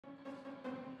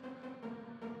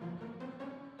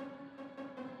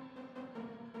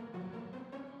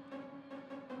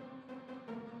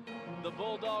The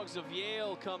Bulldogs of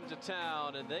Yale come to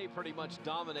town, and they pretty much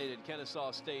dominated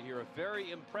Kennesaw State here. A very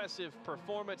impressive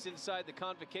performance inside the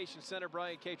Convocation Center.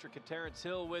 Brian Katrick and Terrence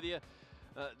Hill with you.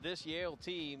 This Yale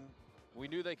team, we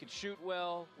knew they could shoot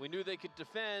well. We knew they could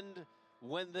defend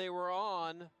when they were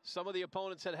on. Some of the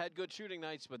opponents had good shooting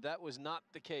nights, but that was not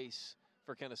the case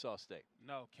for Kennesaw State.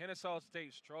 No, Kennesaw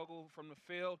State struggled from the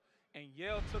field, and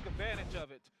Yale took advantage of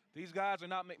it. These guys are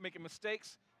not making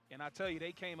mistakes. And I tell you,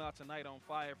 they came out tonight on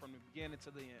fire from the beginning to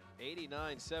the end.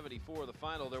 89-74 the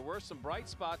final. There were some bright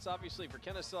spots, obviously, for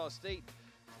Kennesaw State.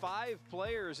 5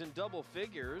 players in double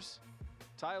figures.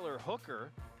 Tyler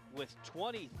Hooker with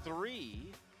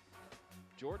 23.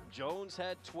 Jordan Jones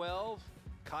had 12.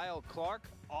 Kyle Clark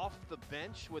off the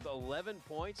bench with 11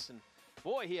 points. And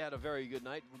boy, he had a very good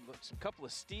night. A couple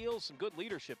of steals, some good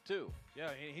leadership, too.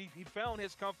 Yeah, and he found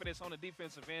his confidence on the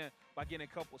defensive end by getting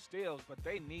a couple of steals, but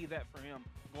they need that for him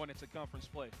going into conference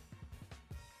play.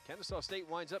 Kennesaw State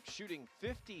winds up shooting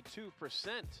 52%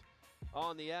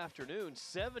 on the afternoon,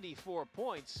 74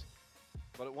 points,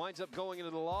 but it winds up going into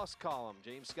the loss column.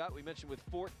 James Scott, we mentioned, with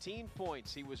 14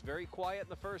 points. He was very quiet in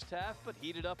the first half, but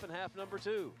heated up in half number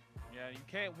 2. Yeah, you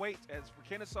can't wait. As for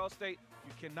Kennesaw State,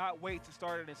 you cannot wait to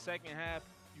start it in the second half.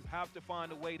 You have to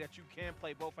find a way that you can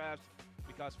play both halves,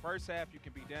 because first half you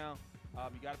can be down.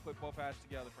 You got to put both halves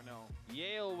together for now.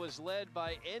 Yale was led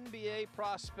by NBA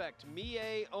prospect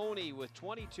Mie Oni with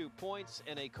 22 points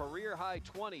and a career-high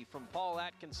 20 from Paul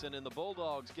Atkinson, and the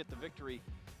Bulldogs get the victory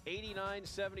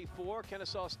 89-74.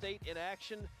 Kennesaw State in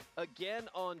action again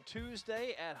on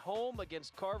Tuesday at home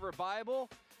against Carver Bible,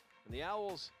 and the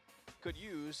Owls could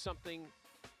use something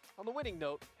on the winning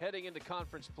note heading into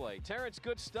conference play. Terrence,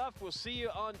 good stuff. We'll see you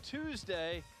on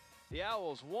Tuesday. The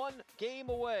Owls 1 game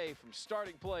away from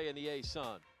starting play in the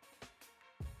A-Sun.